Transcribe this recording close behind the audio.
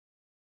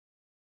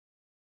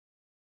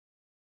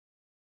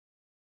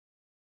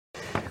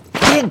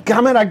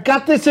Dadgummit, I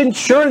got this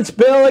insurance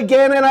bill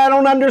again and I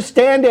don't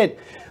understand it.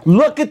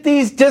 Look at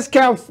these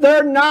discounts.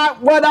 They're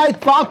not what I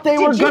thought they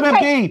were going to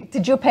be.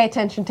 Did you pay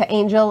attention to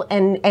Angel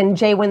and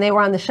Jay when they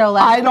were on the show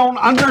last I don't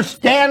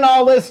understand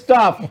all this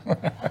stuff.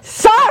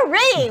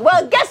 Sorry.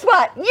 Well, guess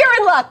what? You're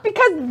in luck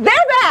because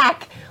they're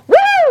back.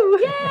 Woo!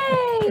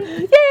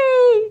 Yay!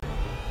 Yay!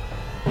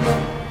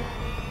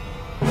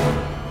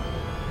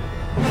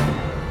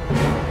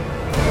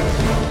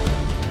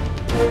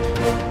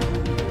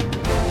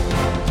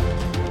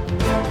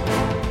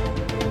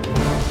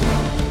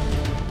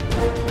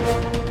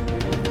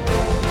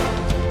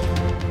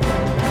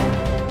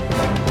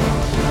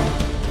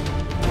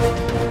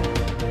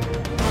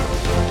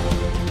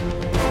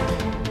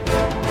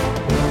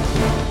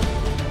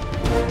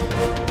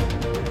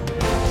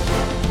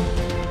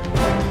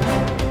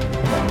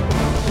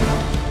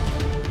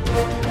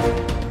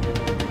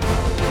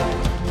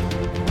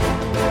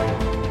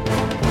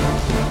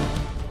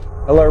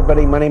 Hello,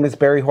 everybody. My name is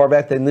Barry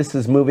Horvath, and this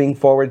is Moving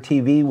Forward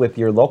TV with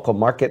your local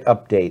market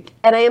update.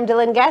 And I am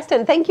Dylan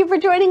Gaston. Thank you for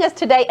joining us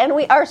today, and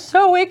we are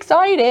so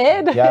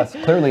excited. Yes,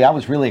 clearly I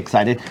was really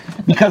excited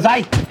because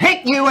I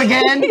hit you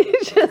again.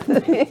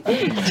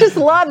 Just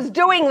loves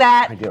doing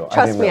that. I do.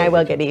 Trust me, I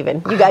will get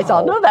even. You guys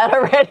all know that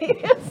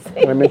already.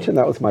 Did I mention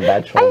that was my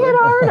bad shoulder?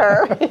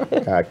 I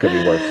hit harder. It could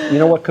be worse. You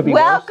know what could be worse?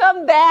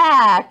 Welcome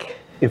back.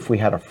 If we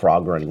had a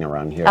frog running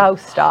around here. Oh,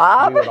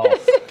 stop. We would all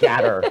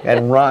scatter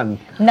and run.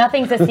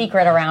 Nothing's a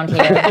secret around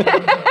here.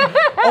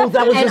 Oh,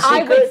 that was and a secret?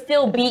 I would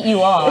still beat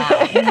you all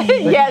out.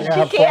 Yes,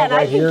 you can.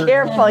 Right I'd be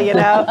careful, you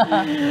know.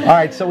 All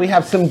right, so we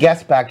have some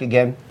guests back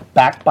again.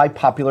 Backed by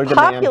popular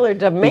demand. Popular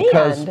demand.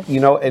 Because, you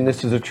know, and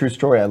this is a true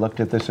story. I looked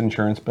at this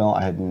insurance bill.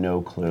 I had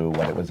no clue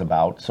what it was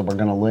about. So we're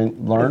going to learn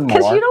more.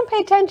 Because you don't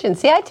pay attention.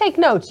 See, I take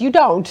notes. You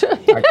don't.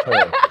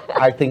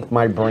 I think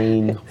my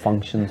brain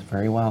functions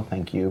very well,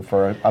 thank you,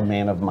 for a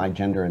man of my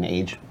gender and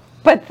age.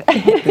 But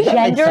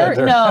Gender?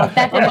 No,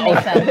 that didn't make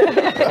sense.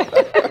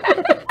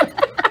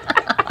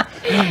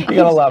 You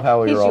gotta love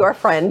how we he's roll. your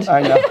friend.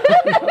 I know.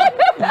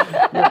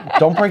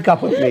 Don't break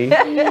up with me.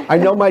 I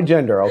know my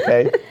gender,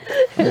 okay?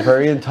 I'm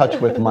very in touch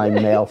with my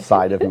male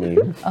side of me.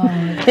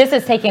 This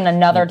is taking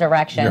another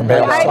direction.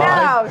 I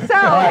know. So,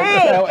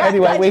 hey. So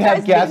anyway, we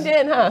have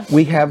guests.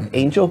 We have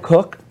Angel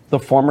Cook, the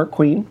former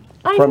queen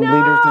from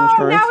Leaders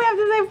Insurance. Now we have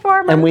to say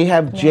former. And we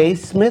have Jay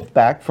Smith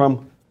back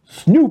from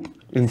Snoop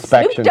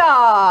Inspection. Snoop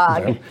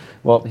Dogg.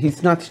 Well,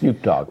 he's not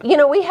Snoop Dogg. You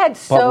know, we had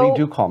But we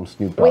do call him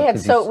Snoop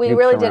Dogg. We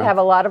really did have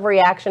a lot of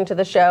reaction to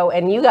the show,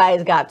 and you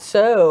guys got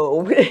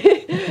so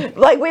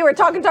like we were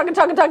talking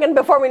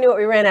before we knew it.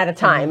 We ran out of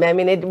time. I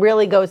mean, it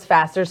really goes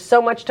fast. There's so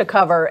much to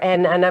cover,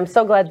 and I'm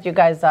so glad that you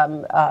guys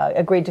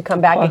agreed to come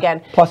back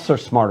again. Plus, they're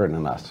smarter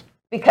than us.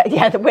 Because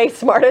they're way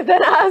smarter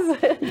than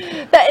us. And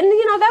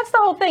you know, that's the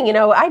whole thing. You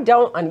know,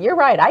 you're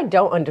right. I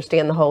don't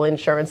understand the whole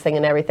insurance thing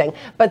and everything.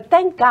 But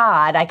thank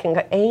God I can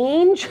go,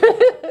 Ange,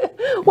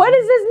 what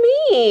does this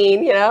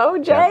mean? You know,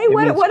 Jay,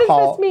 what does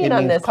this mean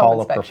on this home inspection?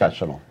 Call a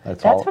professional.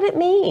 That's what it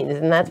means.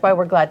 And that's why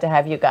we're glad to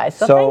have you guys.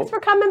 So thanks for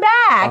coming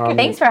back.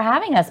 Thanks for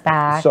having us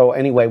back. So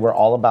anyway, we're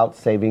all about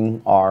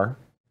saving our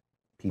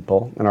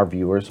people and our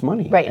viewers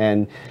money. Right.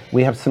 And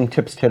we have some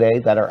tips today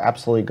that are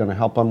absolutely going to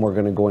help them. We're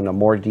going to go into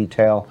more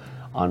detail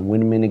on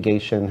wind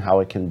mitigation,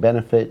 how it can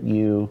benefit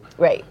you.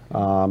 Right.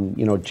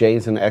 You know,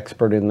 Jay's an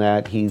expert in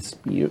that. You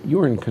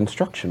were in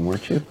construction,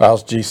 weren't you? I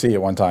was GC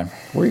at one time.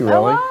 Were you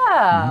really? Oh,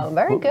 wow.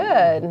 Very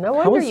good. No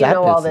wonder is you that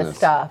know all this business?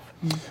 stuff.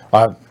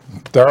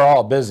 They're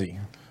all busy,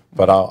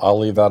 but I'll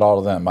leave that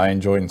all to them. I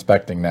enjoy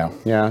inspecting now.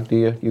 Yeah. Do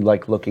you? You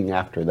like looking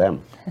after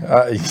them?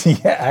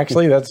 Yeah,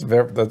 actually, that's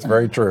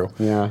very true.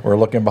 Yeah. We're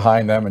looking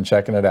behind them and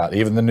checking it out,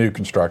 even the new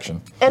construction.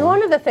 And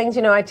one of the things,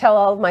 you know, I tell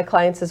all of my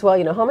clients as well,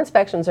 you know, home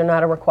inspections are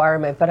not a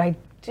requirement, but I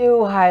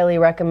do highly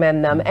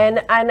recommend them.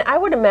 And I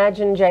would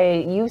imagine,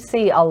 Jay, you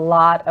see a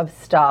lot of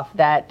stuff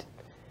that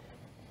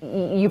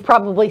you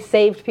probably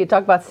saved. You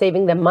talk about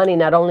saving them money,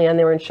 not only on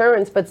their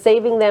insurance, but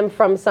saving them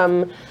from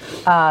some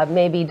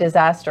maybe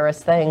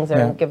disastrous things,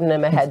 or giving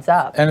them a heads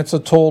up. And it's a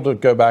tool to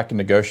go back and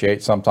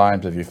negotiate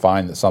sometimes if you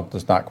find that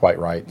something's not quite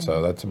right.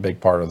 So that's a big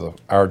part of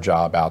our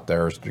job out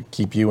there, is to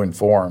keep you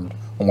informed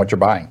on what you're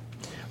buying.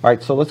 All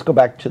right, so let's go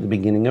back to the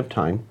beginning of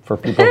time for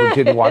people who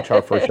didn't watch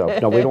our first show.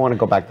 No, we don't want to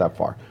go back that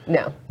far.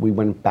 No. We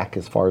went back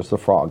as far as the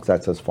frogs.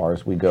 That's as far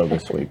as we go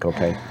this week,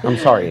 okay? I'm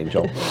sorry,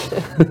 Angel.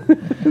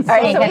 All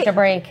right, catch a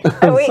break. We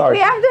have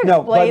to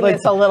explain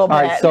this a little bit.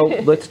 All right, so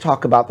let's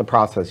talk about the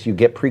process. You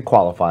get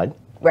pre-qualified.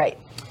 Right.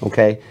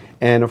 Okay?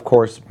 And of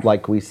course,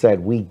 like we said,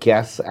 we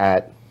guess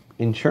at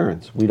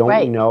insurance. We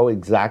don't know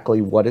exactly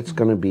what it's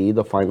going to be,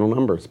 the final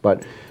numbers,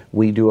 but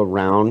we do a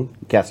round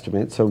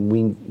guesstimate. So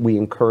we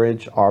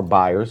encourage our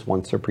buyers,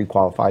 once they're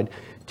pre-qualified,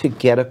 to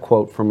get a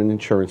quote from an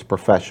insurance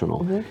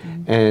professional.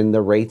 And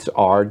the rates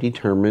are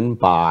determined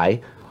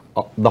by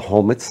the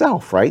home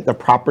itself, right? The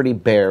property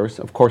bears,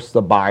 of course,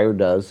 the buyer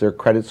does. Their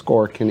credit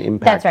score can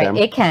impact That's right. them.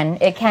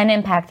 It can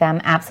impact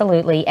them,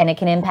 absolutely, and it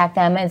can impact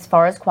them as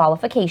far as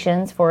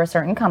qualifications for a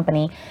certain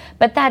company.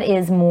 But that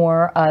is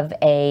more of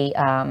a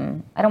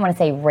I don't want to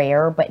say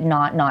rare, but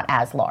not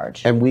as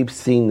large. And we've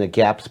seen the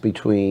gaps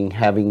between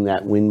having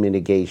that wind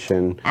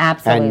mitigation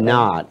Absolutely. and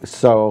not.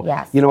 So,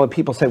 Yes. you know, when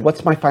people say,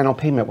 what's my final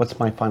payment? What's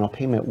my final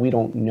payment? We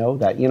don't know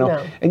that, you know.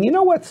 No. And you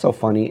know what's so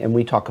funny? And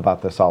we talk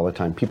about this all the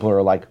time. People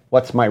are like,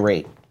 what's my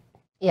rate?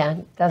 Yeah,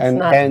 that's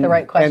not the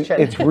right question.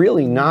 And it's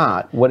really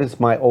not, what is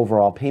my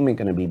overall payment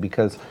going to be?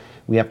 Because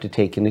we have to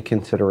take into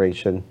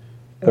consideration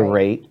the Right.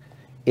 rate,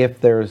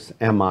 if there's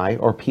MI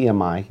or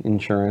PMI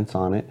insurance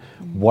on it,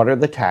 what are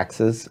the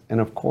taxes, and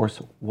of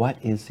course, what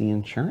is the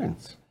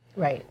insurance?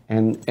 Right.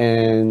 And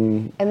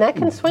that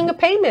can swing a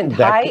payment,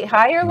 That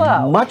high or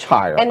low. much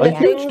higher, And a the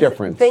huge things,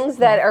 difference. Things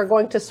that are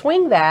going to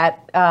swing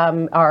that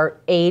are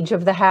age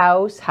of the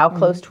house, how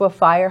close to a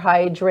fire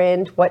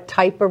hydrant, what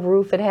type of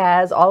roof it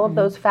has, all of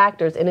those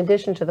factors, in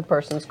addition to the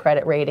person's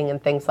credit rating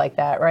and things like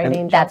that, right,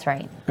 Angel? That's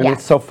right. And Yeah.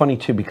 it's so funny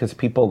too, because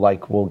people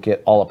will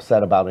get all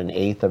upset about an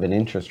eighth of an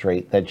interest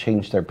rate that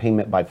changed their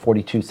payment by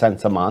 42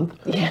 cents a month.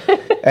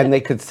 And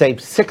they could save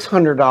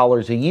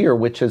 $600 a year,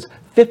 which is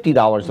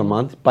 $50 a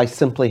month, by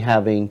simply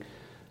having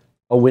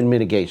a wind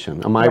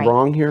mitigation. Am I Right.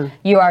 wrong here?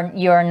 You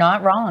are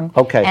not wrong.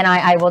 Okay. And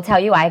I will tell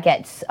you, I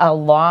get a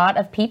lot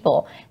of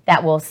people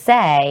that will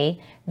say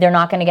they're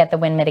not going to get the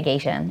wind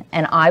mitigation,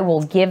 and I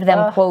will give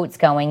them quotes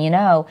going,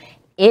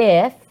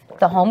 if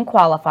the home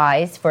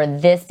qualifies for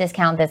this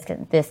discount, this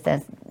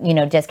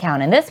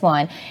discount, and this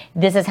one,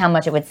 this is how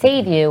much it would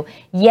save you.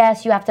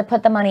 Yes, you have to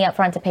put the money up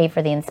front to pay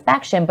for the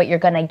inspection, but you're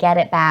going to get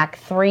it back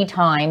 3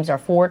 times or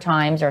 4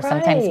 times or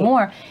sometimes Right.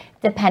 more,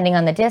 depending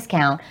on the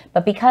discount.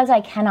 But because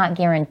I cannot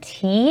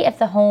guarantee if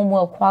the home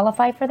will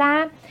qualify for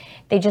that,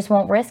 they just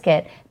won't risk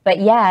it. But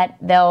yet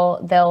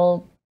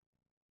they'll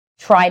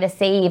try to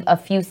save a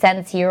few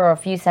cents here or a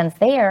few cents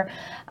there.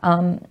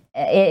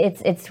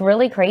 It's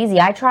really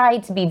crazy. I try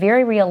to be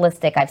very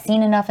realistic. I've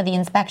seen enough of the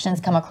inspections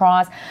come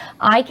across.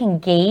 I can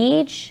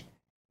gauge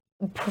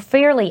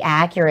fairly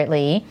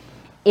accurately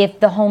if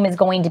the home is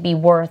going to be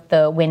worth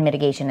the wind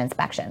mitigation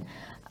inspection.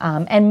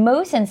 And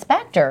most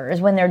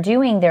inspectors, when they're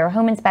doing their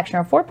home inspection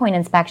or 4-point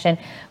inspection,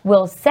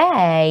 will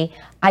say,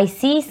 I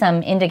see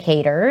some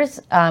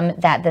indicators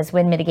that this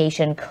wind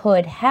mitigation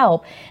could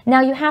help. Now,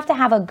 you have to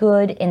have a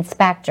good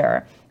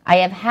inspector. I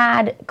have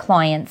had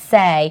clients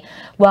say,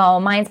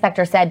 well, my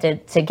inspector said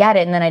to get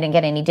it and then I didn't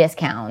get any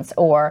discounts.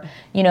 Or,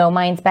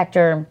 my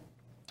inspector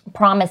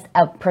promised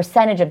a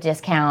percentage of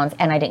discounts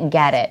and I didn't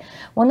get it.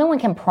 Well, no one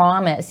can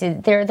promise.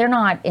 They're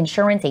not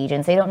insurance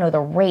agents. They don't know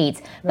the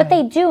rates, but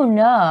they do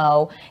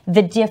know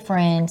the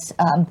different,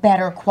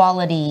 better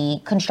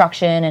quality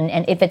construction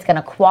and if it's going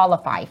to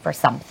qualify for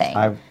something.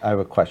 I have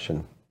a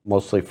question,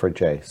 mostly for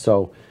Jay.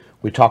 So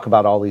we talk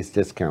about all these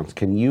discounts.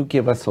 Can you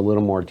give us a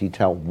little more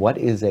detail? What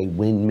is a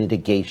wind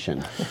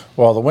mitigation?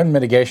 Well, the wind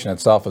mitigation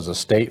itself is a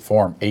state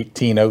form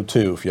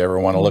 1802, if you ever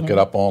want to look it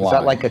up online. Is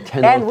that like a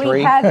And 1003?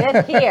 we have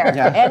it here,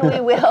 and we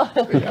will.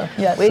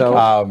 Yes.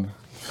 So,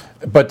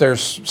 But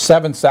there's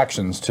 7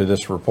 sections to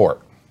this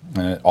report.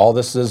 And all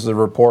this is the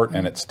report,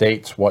 and it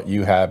states what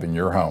you have in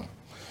your home.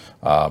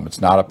 It's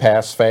not a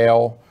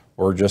pass-fail.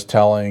 We're just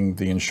telling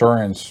the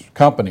insurance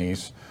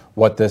companies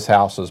what this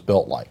house is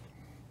built like.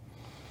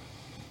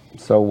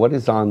 so what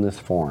is on this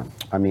form?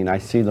 I mean, I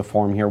see the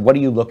form here. What are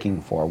you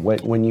looking for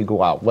when you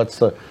go out? What's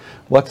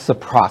the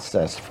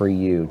process for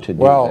you to do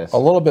Well, this? a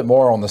little bit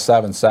more on the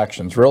 7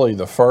 sections. Really,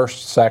 the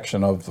first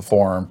section of the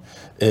form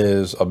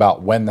is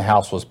about when the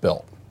house was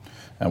built.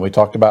 And we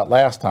talked about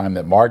last time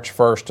that March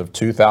 1st of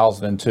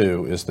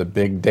 2002 is the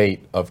big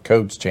date of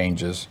codes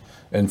changes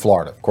in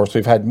Florida. Of course,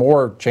 we've had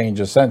more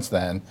changes since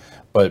then,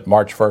 but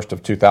March 1st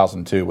of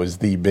 2002 was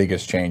the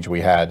biggest change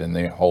we had in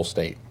the whole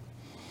state.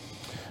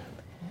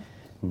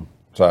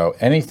 So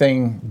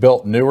anything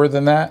built newer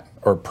than that,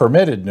 or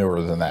permitted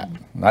newer than that,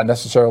 not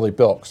necessarily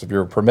built, because if you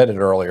were permitted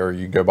earlier,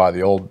 you go by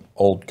the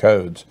old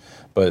codes,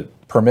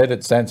 but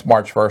permitted since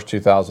March 1st,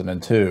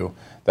 2002,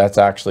 that's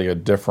actually a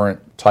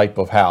different type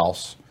of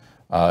house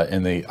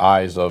in the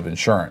eyes of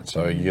insurance.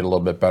 So you get a little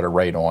bit better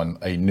rate on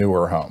a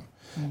newer home.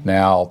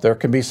 Now, there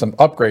can be some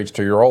upgrades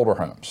to your older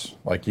homes.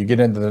 Like you get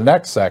into the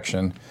next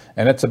section,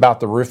 and it's about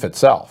the roof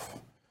itself.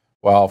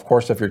 Well, of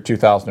course, if you're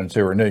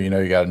 2002 or new,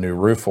 you got a new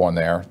roof on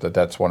there,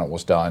 that's when it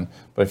was done.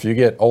 But if you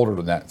get older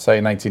than that, say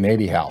a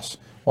 1980 house,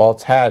 well,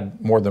 it's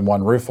had more than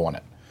one roof on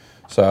it.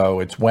 So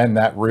it's when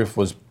that roof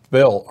was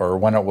built or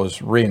when it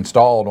was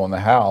reinstalled on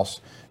the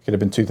house. It could have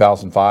been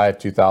 2005,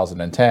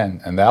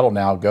 2010, and that'll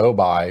now go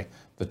by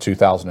the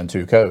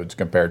 2002 codes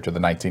compared to the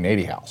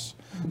 1980 house.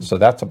 So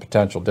that's a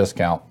potential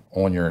discount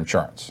on your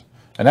insurance.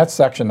 And that's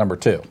section number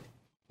 2.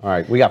 All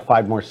right, we got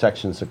 5 more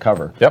sections to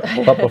cover.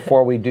 Yep. But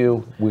before we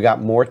do, we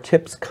got more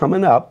tips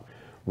coming up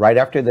right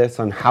after this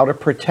on how to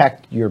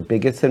protect your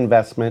biggest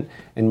investment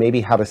and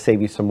maybe how to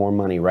save you some more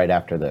money right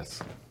after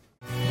this.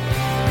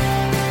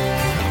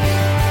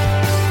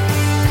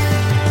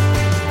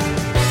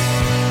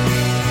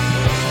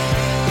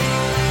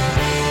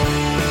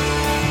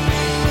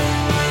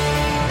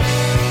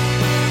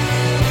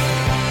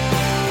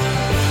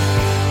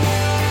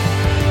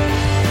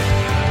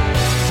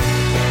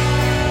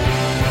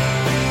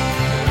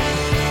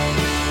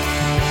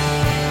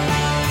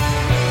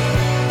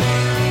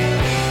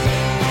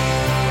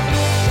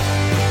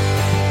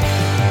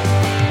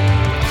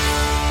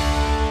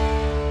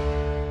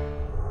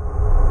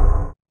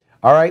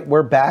 All right,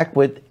 we're back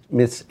with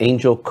Miss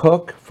Angel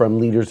Cook from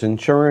Leaders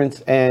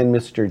Insurance and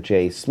Mr.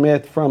 Jay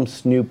Smith from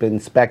Snoop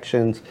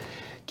Inspections,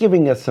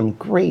 giving us some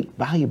great,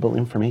 valuable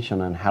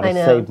information on how to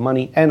save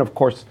money and, of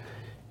course,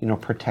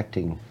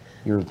 protecting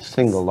your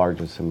single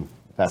largest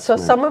investment. So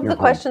some of the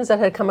questions that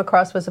had come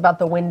across was about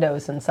the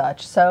windows and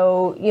such.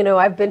 So,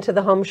 I've been to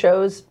the home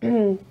shows.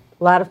 A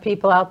lot of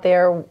people out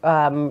there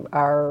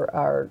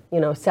are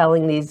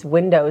selling these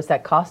windows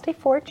that cost a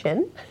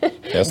fortune.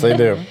 Yes, they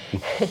do.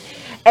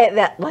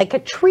 That like a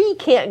tree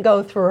can't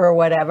go through or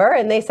whatever.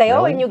 And they say,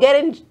 oh, and you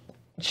get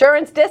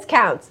insurance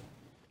discounts.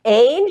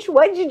 Ange,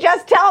 what'd you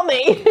just tell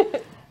me?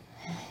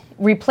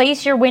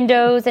 Replace your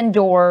windows and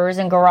doors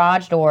and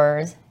garage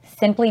doors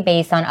simply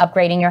based on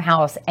upgrading your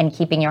house and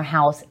keeping your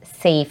house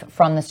safe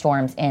from the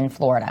storms in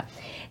Florida.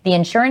 The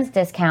insurance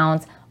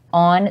discounts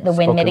on the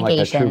wind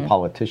mitigation. Like a true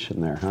politician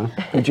there, huh?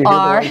 Did you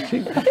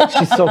hear that?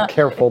 She's so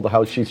careful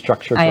how she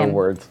structures her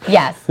words.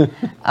 Yes,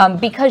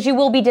 because you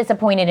will be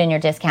disappointed in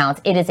your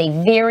discounts. It is a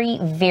very,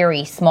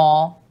 very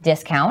small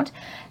discount.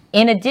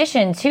 In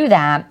addition to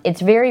that, it's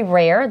very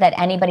rare that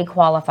anybody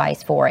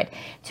qualifies for it.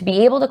 To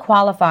be able to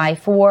qualify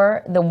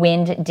for the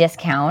wind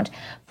discount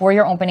for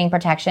your opening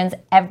protections,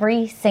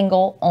 every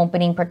single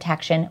opening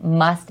protection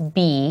must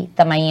be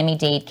the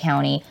Miami-Dade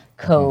County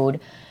Code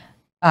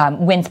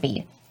wind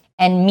speed.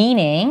 And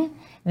meaning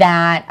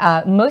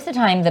that most of the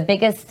time, the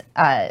biggest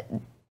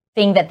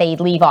thing that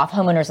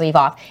homeowners leave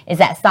off, is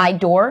that side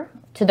door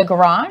to the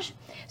garage.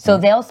 So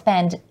they'll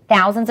spend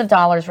thousands of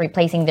dollars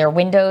replacing their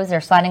windows,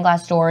 their sliding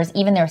glass doors,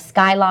 even their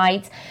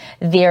skylights,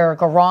 their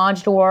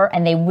garage door,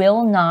 and they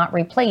will not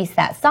replace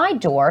that side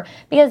door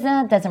because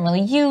that doesn't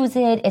really use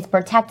it. It's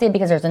protected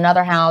because there's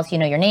another house,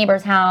 your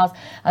neighbor's house,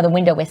 the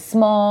window is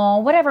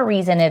small, whatever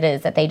reason it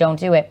is that they don't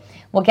do it.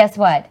 Well, guess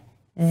what?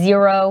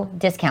 0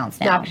 discounts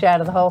now. Knocks you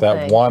out of the whole thing.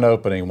 That one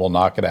opening will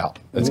knock it out.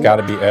 It's got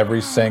to be every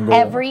single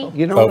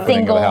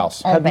opening of the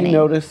house. Have you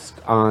noticed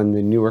on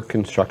the newer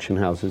construction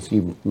houses,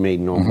 you may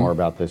know more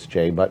about this,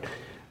 Jay, but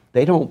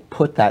they don't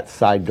put that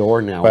side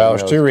door now. Well,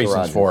 there's 2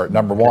 reasons for it.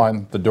 Number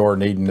one, the door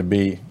needing to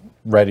be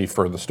ready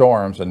for the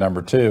storms, and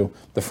number 2,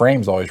 the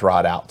frames always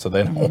rot out, so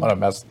they don't want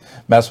to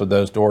mess with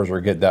those doors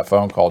or get that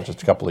phone call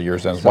just a couple of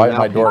years in. Why is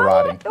my door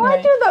rotting?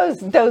 Why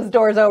do those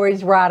doors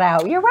always rot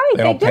out? You're right,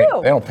 they do.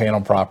 They don't paint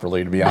them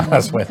properly, to be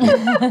honest with you.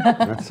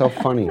 That's so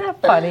funny. Isn't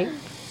that funny?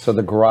 So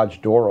the garage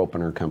door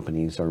opener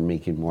companies are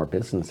making more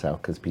business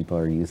out because people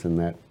are using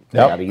that.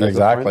 Yep,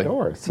 exactly. The front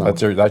door,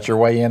 so. That's your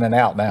way in and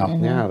out now.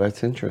 Yeah,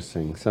 that's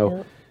interesting.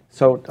 So,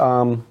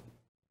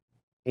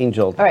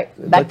 Angel. All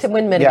right, back to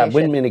wind mitigation. Yeah,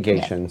 wind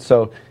mitigation. Yes.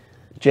 So,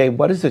 Jay,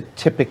 what does it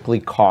typically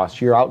cost?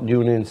 You're out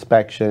doing an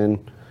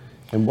inspection,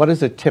 and what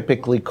does it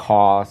typically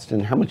cost,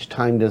 and how much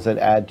time does it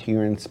add to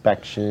your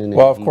inspection?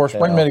 Well, of course,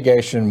 wind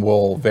mitigation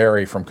will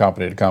vary from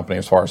company to company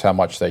as far as how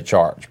much they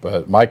charge.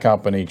 But my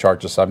company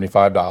charges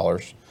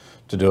 $75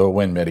 to do a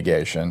wind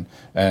mitigation,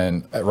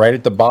 and right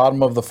at the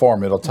bottom of the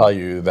form, it'll tell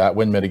you that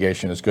wind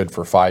mitigation is good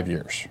for 5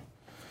 years.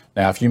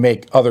 Now, if you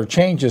make other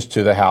changes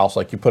to the house,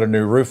 like you put a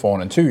new roof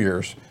on in 2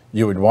 years,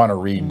 you would want to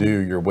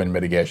redo your wind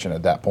mitigation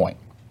at that point.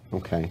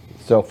 Okay,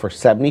 so for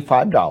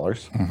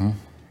 $75,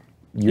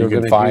 you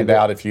can find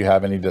out if you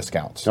have any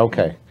discounts.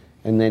 Okay,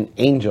 and then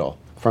Angel,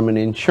 from an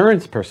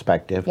insurance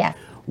perspective,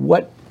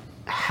 what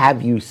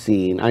have you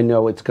seen? I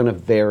know it's going to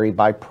vary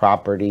by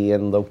property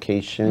and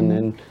location,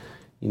 and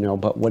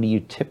but what do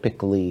you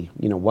typically,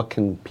 what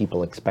can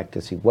people expect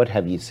to see? What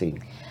have you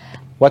seen?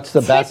 What's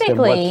the best and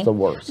what's the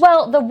worst?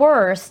 Well, the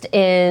worst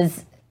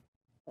is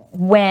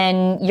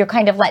when you're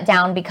kind of let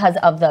down because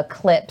of the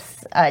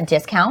clips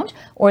discount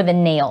or the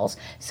nails.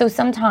 So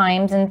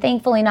sometimes, and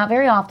thankfully not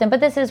very often, but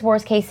this is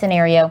worst case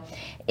scenario,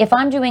 if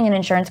I'm doing an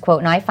insurance quote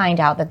and I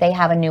find out that they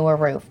have a newer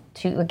roof,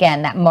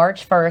 again, that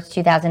March 1st,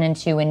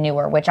 2002 and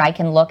newer, which I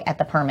can look at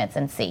the permits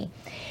and see.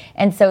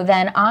 And so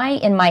then I,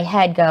 in my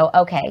head, go,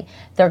 okay,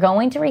 they're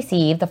going to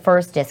receive the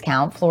first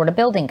discount, Florida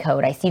Building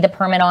Code. I see the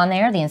permit on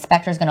there. The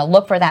inspector is going to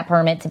look for that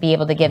permit to be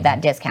able to give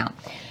that discount.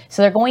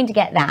 So they're going to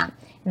get that.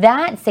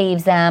 That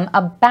saves them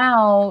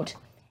about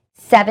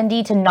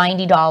 $70 to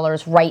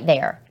 $90 right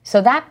there.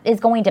 So that is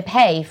going to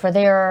pay for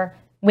their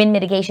wind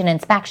mitigation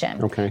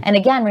inspection. Okay. And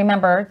again,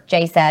 remember,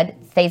 Jay said,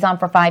 stays on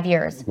for 5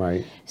 years.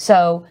 Right.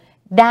 So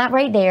that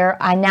right there,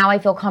 I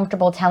feel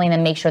comfortable telling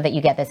them, make sure that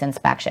you get this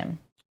inspection.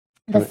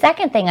 The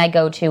second thing I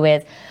go to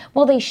is,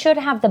 well, they should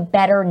have the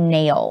better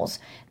nails,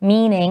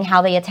 meaning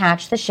how they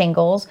attach the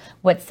shingles,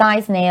 what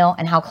size nail,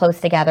 and how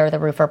close together the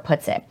roofer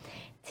puts it.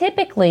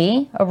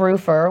 Typically, a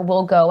roofer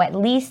will go at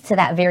least to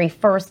that very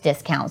first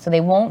discount. So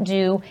they won't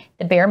do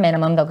the bare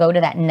minimum. They'll go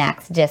to that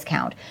next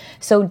discount.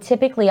 So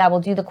typically, I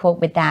will do the quote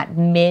with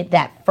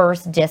that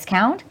first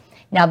discount.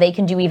 Now, they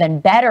can do even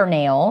better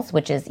nails,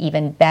 which is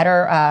even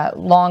better,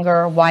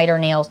 longer, wider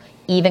nails,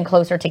 even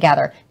closer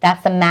together.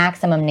 That's the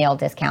maximum nail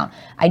discount.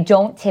 I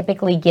don't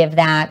typically give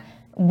that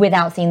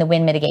without seeing the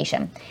wind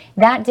mitigation.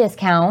 That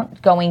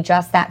discount, going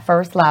just that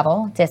first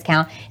level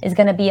discount, is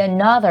going to be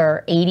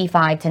another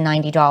 $85 to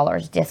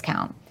 $90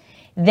 discount.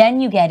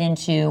 Then you get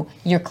into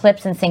your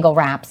clips and single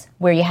wraps,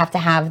 where you have to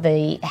have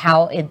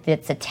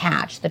it's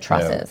attached, the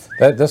trusses.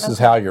 This is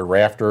how your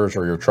rafters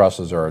or your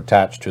trusses are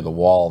attached to the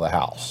wall of the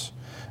house.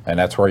 And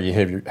that's where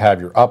you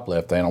have your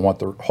uplift. They don't want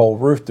the whole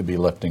roof to be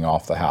lifting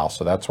off the house.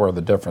 So that's where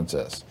the difference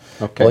is.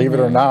 Okay. Believe it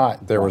or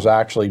not, there was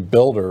actually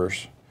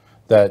builders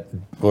that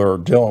were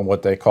doing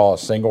what they call a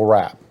single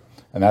wrap.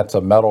 And that's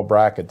a metal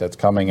bracket that's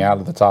coming out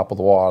of the top of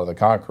the wall, out of the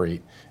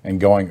concrete, and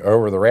going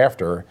over the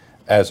rafter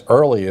as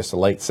early as the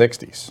late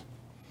 60s.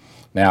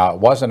 Now, it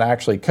wasn't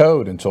actually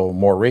code until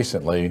more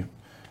recently,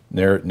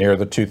 near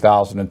the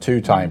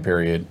 2002 time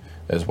period,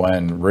 is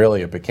when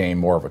really it became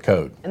more of a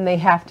code. And they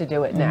have to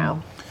do it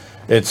now.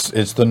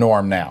 It's the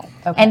norm now.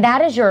 Okay. And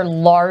that is your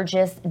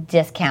largest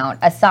discount,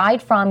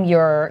 aside from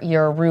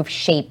your roof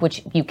shape,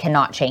 which you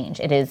cannot change.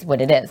 It is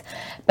what it is.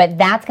 But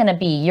that's going to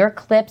be, your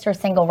clips or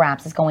single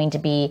wraps is going to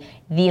be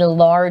the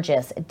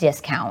largest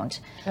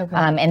discount. Okay.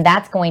 And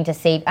that's going to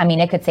save,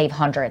 it could save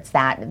hundreds,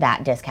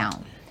 that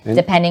discount,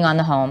 depending on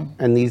the home.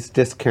 And these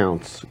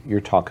discounts you're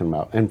talking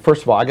about. And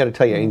first of all, I got to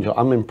tell you, Angel,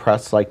 I'm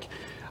impressed. Like,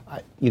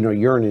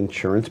 you're an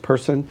insurance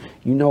person.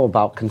 You know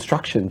about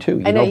construction too.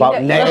 You know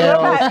about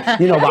nails.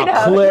 You know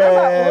about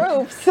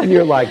clips. And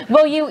you're like,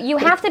 well, you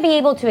have to be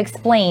able to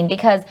explain,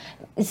 because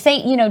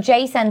say,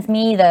 Jay sends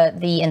me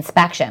the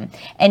inspection,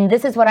 and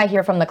this is what I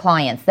hear from the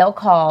clients. They'll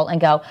call and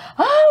go,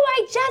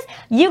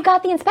 you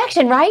got the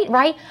inspection, right?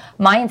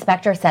 My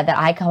inspector said that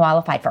I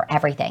qualified for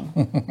everything.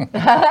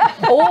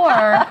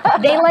 Or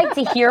they like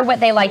to hear what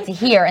they like to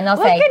hear, and they'll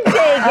say, Look at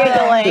Jay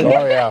giggling.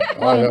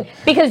 Oh, yeah.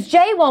 Because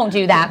Jay won't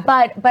do that,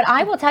 but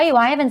I will tell you,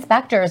 I have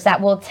inspectors that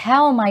will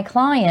tell my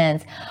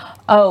clients,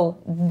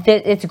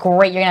 it's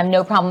great, you're gonna have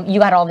no problem, you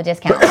got all the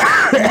discounts.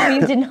 No,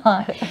 you did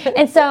not.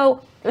 And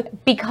so,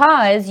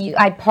 because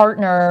I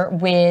partner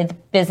with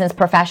business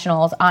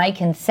professionals, I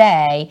can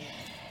say,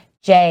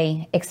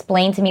 Jay,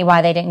 explain to me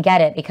why they didn't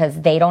get it,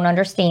 because they don't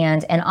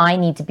understand, and I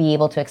need to be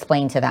able to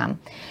explain to them.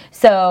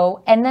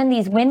 So, and then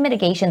these wind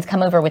mitigations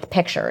come over with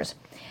pictures.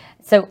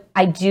 So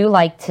I do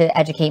like to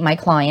educate my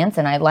clients,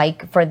 and I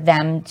like for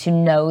them to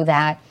know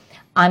that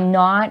I'm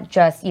not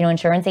just,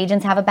 insurance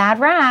agents have a bad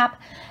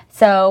rap.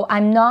 So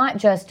I'm not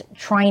just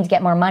trying to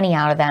get more money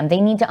out of them.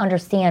 They need to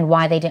understand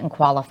why they didn't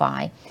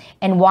qualify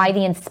and why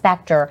the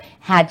inspector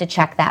had to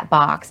check that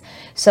box.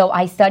 So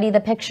I study the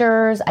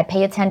pictures, I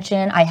pay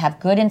attention. I have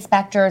good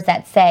inspectors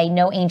that say,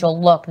 no,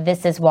 Angel, look,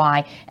 this is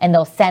why. And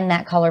they'll send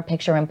that color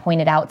picture and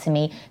point it out to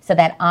me so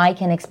that I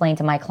can explain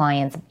to my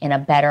clients in a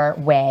better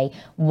way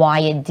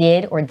why it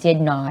did or did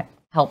not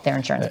help their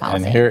insurance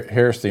policy. And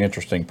here's the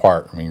interesting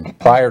part.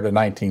 Prior to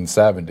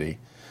 1970,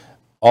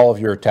 all of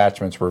your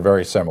attachments were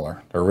very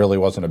similar. There really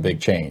wasn't a big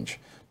change.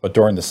 But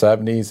during the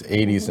 70s,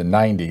 80s, and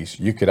 90s,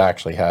 you could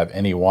actually have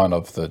any one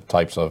of the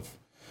types of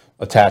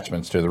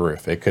attachments to the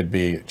roof. It could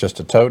be just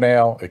a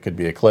toenail, it could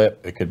be a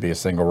clip, it could be a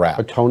single wrap.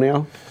 a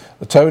toenail?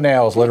 The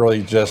toenail is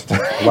literally just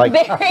Like,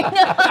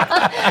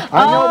 I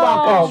know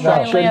about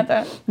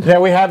construction. yeah,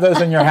 we have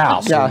those in your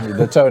house. Yeah.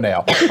 The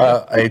toenail.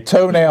 A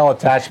toenail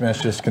attachment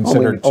is just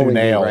considered Only two me,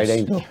 nails right,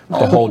 Angel?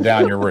 to hold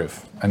down your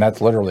roof, and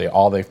that's literally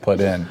all they've put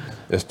in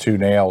is two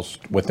nails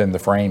within the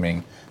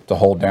framing to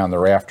hold down the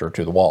rafter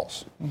to the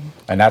walls,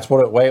 and that's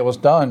the way it was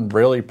done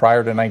really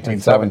prior to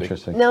 1970.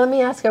 Interesting. Now let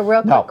me ask a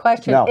real quick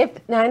question. no.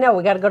 Now I know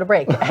we got to go to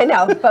break. I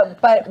know,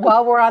 but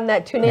while we're on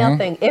that two nail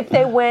thing, if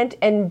they went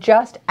and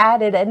just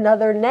added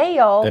another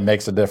nail, It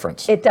makes a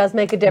difference. it does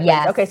make a difference.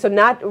 Yes. Okay, so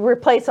not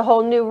replace a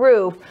whole new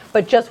roof,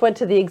 but just went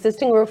to the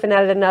existing roof and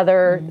added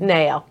another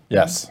nail.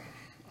 Yes.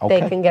 They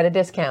can get a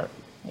discount.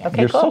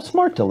 Okay, You're cool. so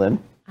smart, Dylan.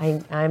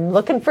 I'm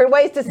looking for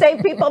ways to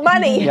save people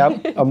money.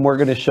 Yep. We're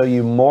going to show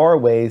you more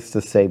ways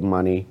to save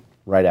money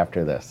right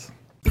after this.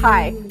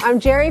 Hi, I'm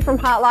Jerry from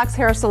Hot Locks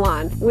Hair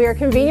Salon. We are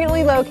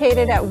conveniently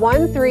located at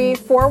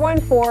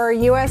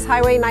 13414 US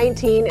Highway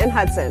 19 in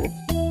Hudson.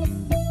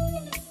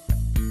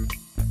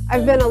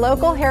 I've been a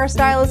local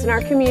hairstylist in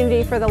our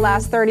community for the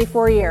last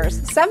 34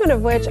 years, 7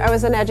 of which I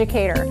was an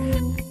educator.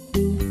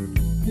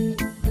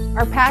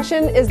 Our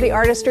passion is the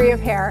artistry of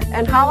hair,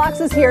 and Hot Locks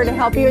is here to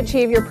help you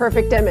achieve your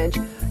perfect image.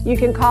 You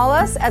can call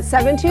us at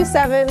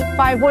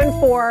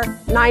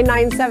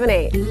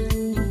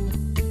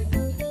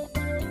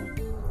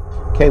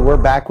 727-514-9978. Okay, we're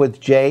back with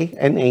Jay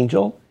and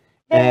Angel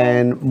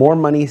and more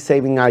money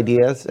saving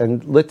ideas.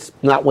 And let's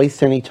not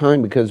waste any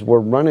time because we're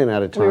running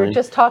out of time. We were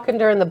just talking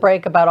during the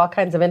break about all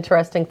kinds of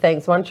interesting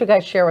things. Why don't you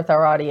guys share with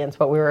our audience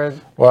what we were...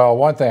 Well,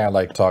 one thing I'd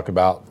like to talk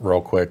about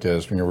real quick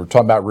is when you were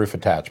talking about roof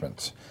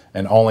attachments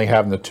and only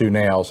having the two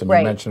nails, and Right.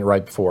 you mentioned it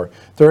right before,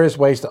 there is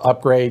ways to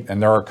upgrade,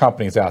 and there are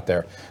companies out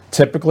there.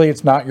 Typically,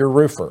 it's not your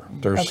roofer.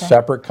 There's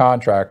separate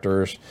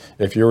contractors.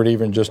 If you were to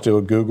even just do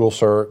a Google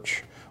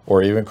search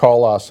or even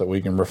call us, that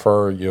we can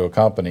refer you a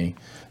company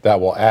that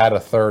will add a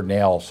third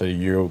nail so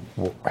you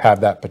will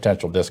have that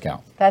potential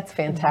discount. That's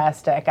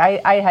fantastic.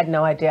 I had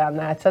no idea on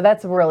that. So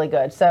that's really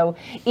good. So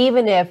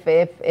even if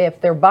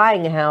they're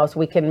buying a house,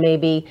 we can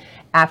maybe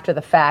after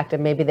the fact,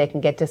 and maybe they can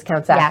get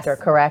discounts after,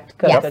 correct?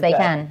 Good, Yes, good, they good.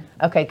 can.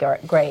 Okay,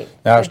 great.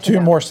 Now, there's Good to two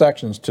know. more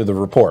sections to the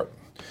report.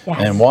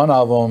 Yes. And one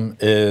of them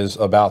is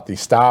about the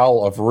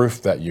style of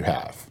roof that you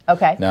have.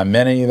 Okay. Now,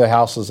 many of the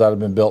houses that have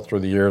been built through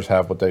the years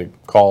have what they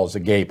call as a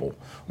gable,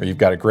 where you've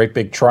got a great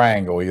big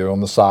triangle either on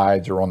the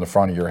sides or on the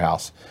front of your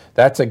house.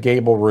 That's a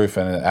gable roof,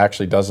 and it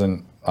actually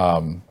doesn't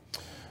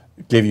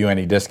give you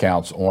any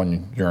discounts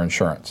on your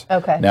insurance.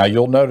 Okay. Now,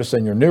 you'll notice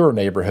in your newer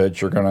neighborhoods,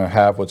 you're going to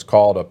have what's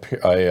called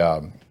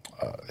a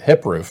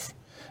hip roof,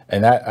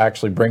 and that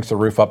actually brings the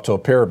roof up to a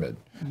pyramid.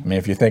 I mean,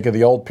 if you think of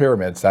the old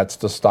pyramids, that's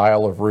the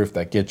style of roof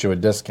that gets you a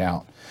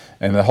discount.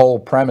 And the whole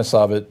premise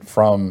of it,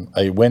 from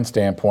a wind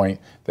standpoint,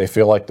 they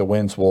feel like the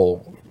winds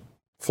will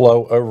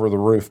flow over the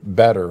roof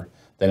better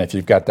than if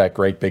you've got that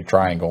great big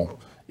triangle,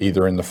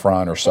 either in the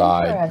front or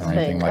side or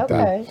anything like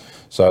Okay. that.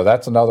 So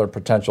that's another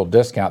potential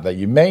discount that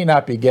you may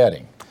not be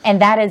getting. And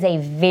that is a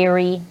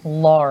very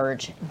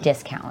large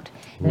discount.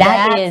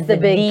 That That's is the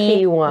big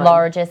key one.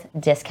 largest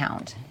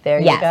discount. There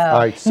you Yes. go. All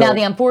right, so Now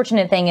the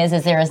unfortunate thing is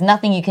there is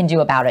nothing you can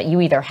do about it.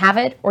 You either have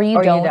it or you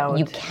Or you don't. don't.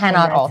 You And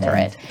cannot that's alter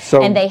it. it.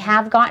 So- And they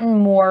have gotten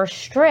more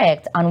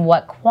strict on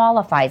what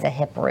qualifies a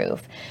hip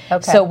roof.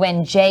 Okay. So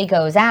when Jay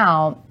goes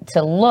out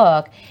to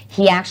look,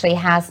 he actually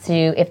has to,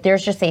 if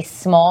there's just a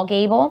small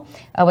gable,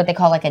 what they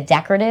call like a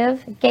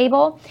decorative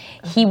gable,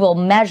 he will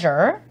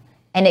measure.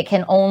 And it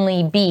can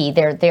only be,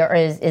 there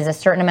is a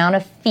certain amount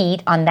of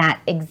feet on that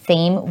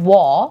same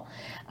wall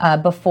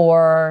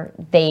before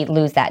they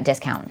lose that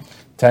discount.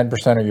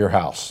 10% of your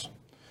house.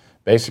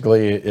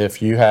 Basically,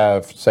 if you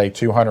have, say,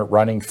 200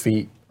 running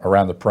feet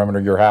around the perimeter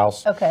of your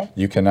house, Okay.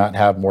 you cannot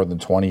have more than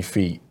 20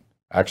 feet,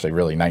 actually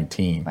really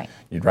 19. Right.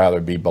 You'd rather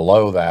be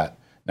below that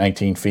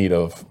 19 feet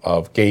of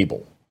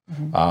gable.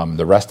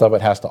 The rest of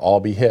it has to all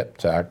be hip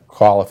to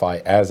qualify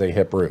as a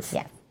hip roof.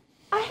 Yeah.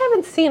 I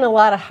haven't seen a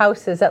lot of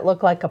houses that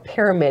look like a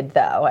pyramid,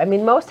 though. I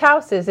mean, most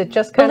houses, it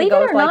just kind of Believe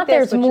goes it or like not, this,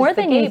 there's which is more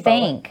the than you gable.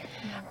 think.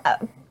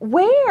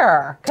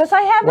 Where? Because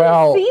I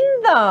haven't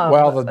seen them.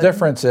 Well, the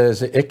difference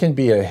is it can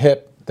be a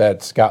hip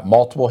that's got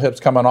multiple hips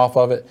coming off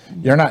of it.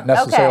 You're not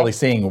necessarily Okay.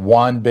 seeing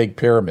one big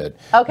pyramid.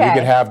 Okay. You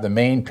could have the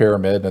main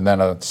pyramid and then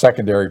a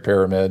secondary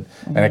pyramid,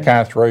 and it kind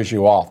of throws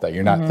you off that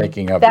you're not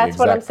thinking of the That's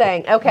what I'm exact-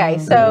 saying. Okay,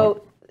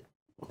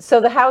 so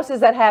the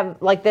houses that have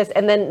like this,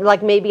 and then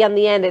like maybe on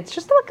the end, it's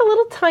just like a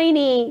little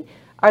tiny.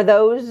 Are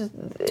those?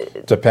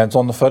 Depends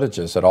on the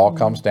footages. It all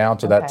comes down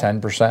to that Okay.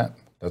 10%.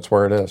 That's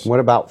where it is. what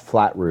about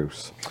flat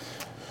roofs?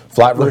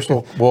 Flat roofs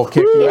will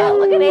kick you Yeah, out.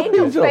 look at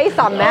Angel's face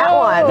on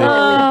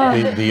that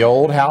one. The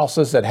old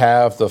houses that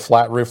have the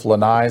flat roof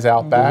lanais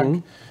out back,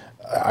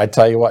 I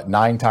tell you what,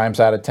 9 times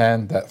out of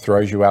 10, that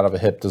throws you out of a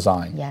hip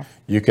design. Yes.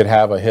 You could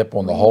have a hip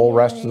on the whole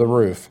rest of the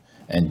roof,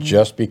 and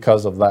just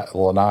because of that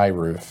lanai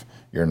roof,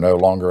 you're no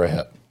longer a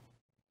hip.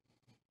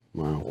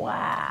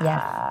 Wow.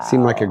 Yes.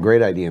 Seemed like a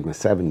great idea in the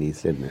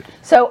 70s, didn't it?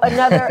 So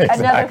another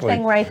Exactly.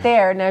 thing right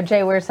there. Now,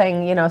 Jay, we were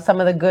saying, you know,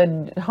 some of the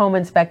good home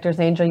inspectors,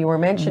 Angel, you were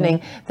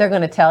mentioning, they're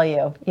going to tell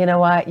you, you know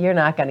what, you're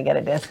not going to get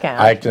a discount.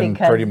 I can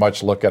because- pretty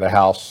much look at a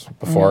house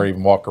before I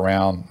even walk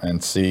around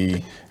and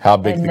see how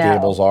big And the know.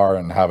 gables are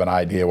and have an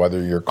idea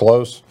whether you're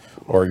close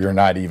or you're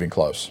not even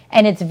close.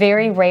 And it's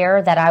very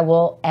rare that I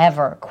will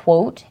ever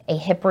quote a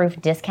hip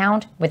roof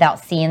discount without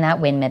seeing that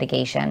wind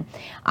mitigation.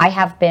 I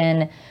have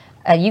been,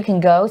 you can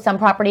go, some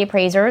property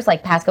appraisers,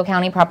 like Pasco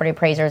County Property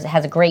Appraisers,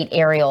 has a great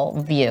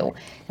aerial view.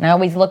 And I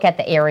always look at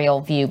the aerial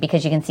view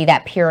because you can see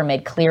that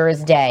pyramid clear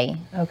as day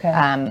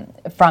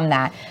from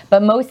that.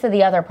 But most of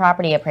the other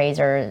property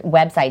appraiser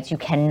websites, you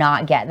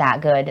cannot get that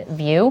good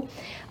view.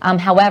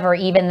 However,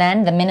 even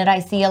then, the minute I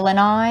see a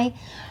lanai,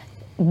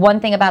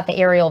 one thing about the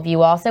aerial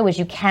view also is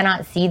you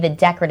cannot see the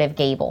decorative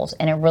gables,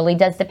 and it really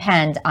does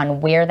depend on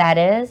where that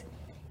is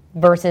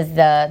versus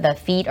the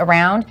feet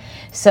around.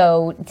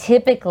 So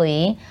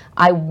typically,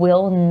 I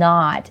will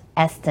not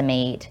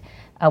estimate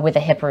with a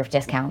hip roof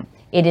discount.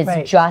 It is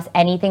Right. just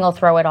anything will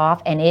throw it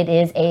off, and it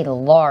is a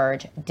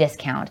large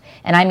discount.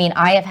 And I mean,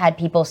 I have had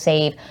people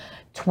save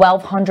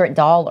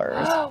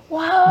 $1,200.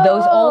 Whoa.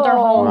 Those older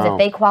homes, Wow. if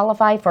they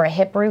qualify for a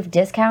hip roof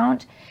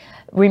discount,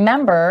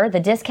 remember the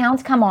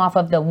discounts come off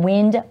of the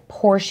wind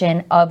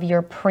portion of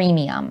your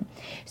premium.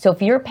 So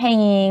if you're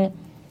paying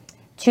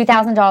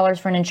 $2,000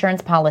 for an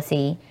insurance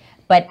policy,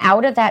 but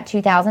out of that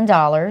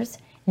 $2,000,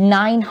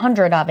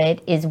 $900 of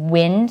it is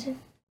wind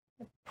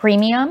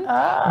premium.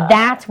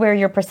 That's where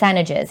your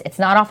percentage is. It's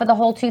not off of the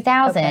whole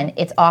 2,000,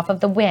 it's off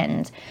of the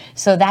wind.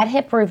 So that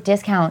hip roof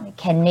discount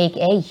can make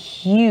a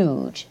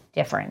huge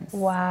difference.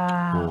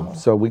 Wow.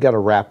 So we got to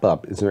wrap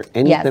up. Is there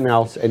anything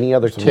else? Any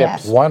other tips?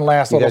 Yes. One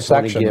last You little guys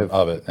wanna section give?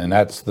 of it, and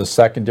that's the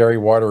secondary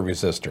water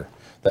resistor.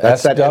 The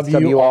That's that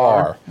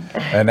SWR,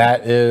 and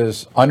that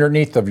is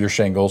underneath of your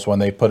shingles. When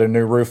they put a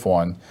new roof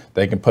on,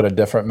 they can put a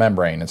different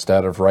membrane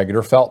instead of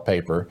regular felt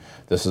paper.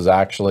 This is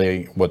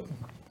actually what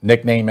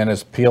nickname it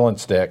is peel and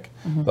stick.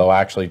 They'll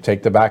actually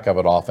take the back of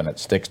it off and it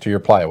sticks to your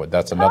plywood.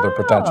 That's another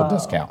potential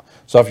discount.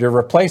 So if you're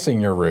replacing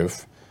your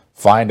roof,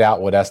 find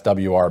out what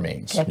SWR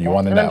means. You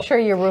want to And know. I'm sure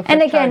your roof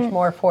And would charge again-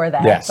 more for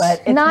that, Yes.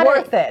 but it's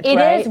worth it, It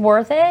right? is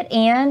worth it,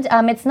 and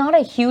it's not a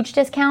huge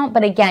discount,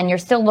 but again, you're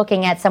still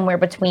looking at somewhere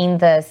between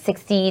the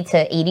 $60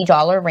 to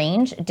 $80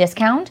 range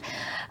discount.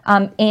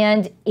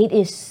 And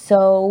it's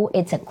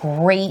a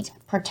great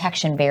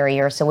protection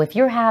barrier. So if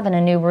you're having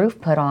a new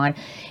roof put on,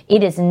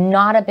 it is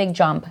not a big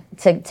jump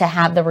to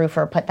have the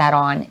roofer put that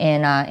on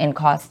in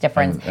cost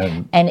difference.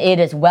 And it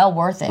is well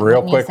worth it.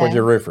 Real quick with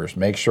your roofers,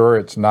 make sure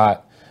it's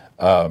not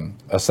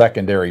a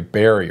secondary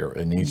barrier.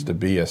 It needs to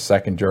be a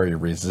secondary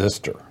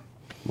resistor.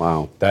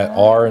 Wow. That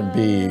R&B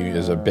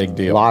is a big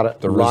deal.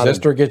 The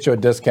resistor gets you a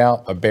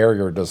discount, a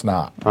barrier does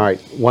not. All right,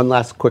 one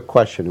last quick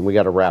question, and we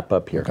got to wrap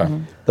up here.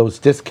 Okay. Those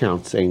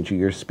discounts, Angel,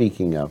 you're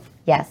speaking of.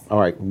 Yes. All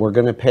right, we're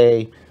going to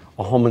pay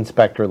a home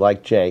inspector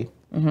like Jay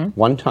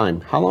one time.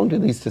 How long do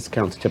these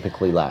discounts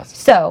typically last?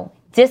 So,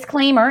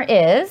 disclaimer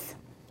is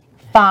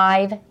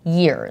 5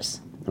 years.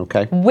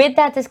 Okay. With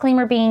that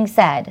disclaimer being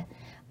said,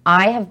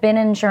 I have been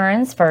in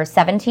insurance for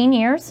 17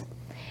 years.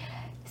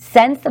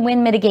 Since the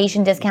wind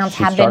mitigation discounts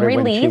have been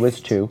released. When she was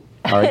 2.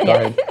 All right, go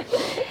ahead.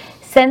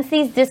 Since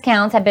these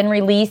discounts have been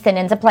released and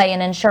into play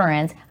in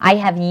insurance, I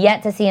have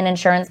yet to see an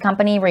insurance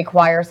company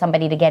require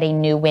somebody to get a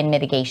new wind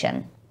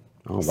mitigation.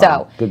 Oh, wow.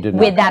 So, good to know.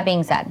 with that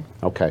being said.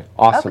 Okay,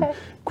 awesome. Okay.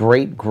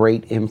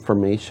 Great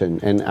information.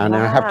 And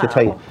I have to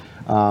tell you,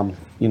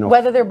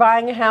 Whether they're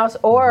buying a house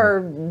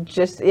or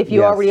just if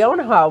you Yes. already own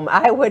a home,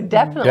 I would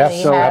definitely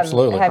Yes, so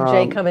absolutely. have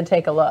Jay come and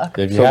take a look.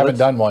 If you So haven't let's-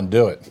 done one,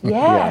 do it.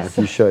 yeah, Yes.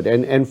 you should.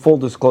 And full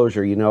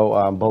disclosure,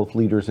 both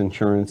Leaders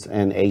Insurance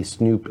and A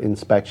Snoop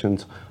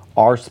Inspections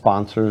are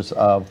sponsors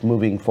of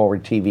Moving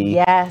Forward TV.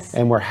 Yes.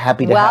 And we're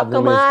happy to have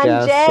them Welcome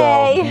as on,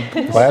 guests.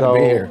 Jay. Glad to be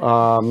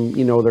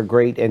here. They're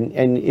great.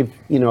 And if,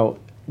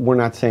 we're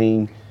not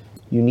saying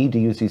you need to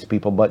use these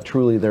people, but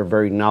truly they're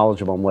very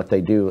knowledgeable in what they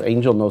do.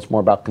 Angel knows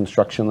more about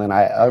construction than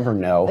I ever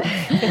know.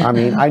 I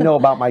mean, I know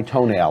about my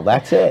toenail.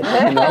 That's it.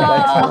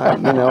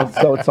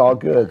 So it's all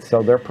good.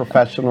 So they're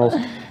professionals.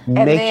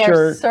 And they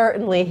are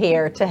certainly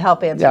here to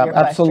help answer your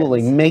questions.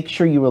 Absolutely. Make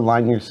sure you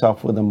align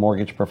yourself with a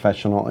mortgage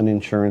professional, an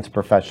insurance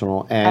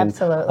professional, and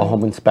Absolutely. a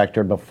home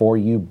inspector before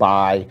you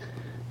buy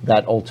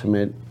that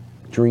ultimate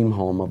dream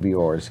home of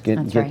yours.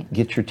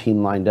 Get your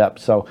team lined up.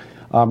 So,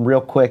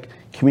 real quick,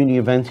 community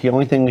events. The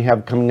only thing we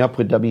have coming up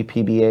with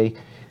WPBA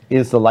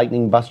is the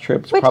Lightning Bus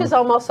Trips. Which is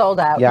almost sold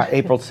out. Yeah,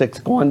 April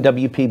 6th. Go on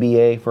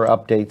WPBA for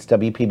updates,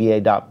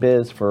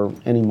 WPBA.biz for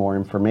any more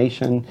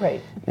information. Right.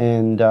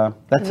 And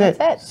that's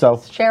it. So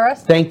share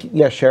us.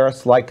 Share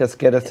us, like us,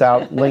 get us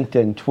out.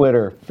 LinkedIn,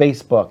 Twitter,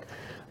 Facebook,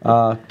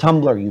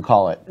 Tumblr, you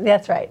call it.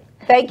 That's right.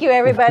 Thank you,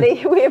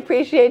 everybody. We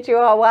appreciate you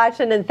all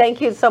watching, and thank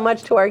you so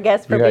much to our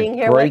guests for being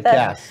here with us. Great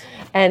guests.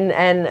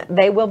 And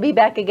they will be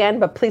back again,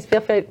 but please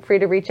feel free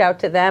to reach out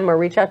to them or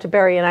reach out to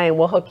Barry and I, and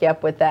we'll hook you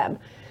up with them.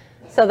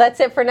 So that's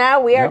it for now.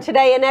 We are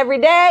today and every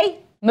day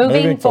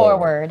Moving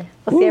forward.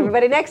 We'll see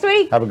everybody next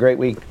week. Have a great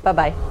week.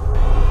 Bye-bye.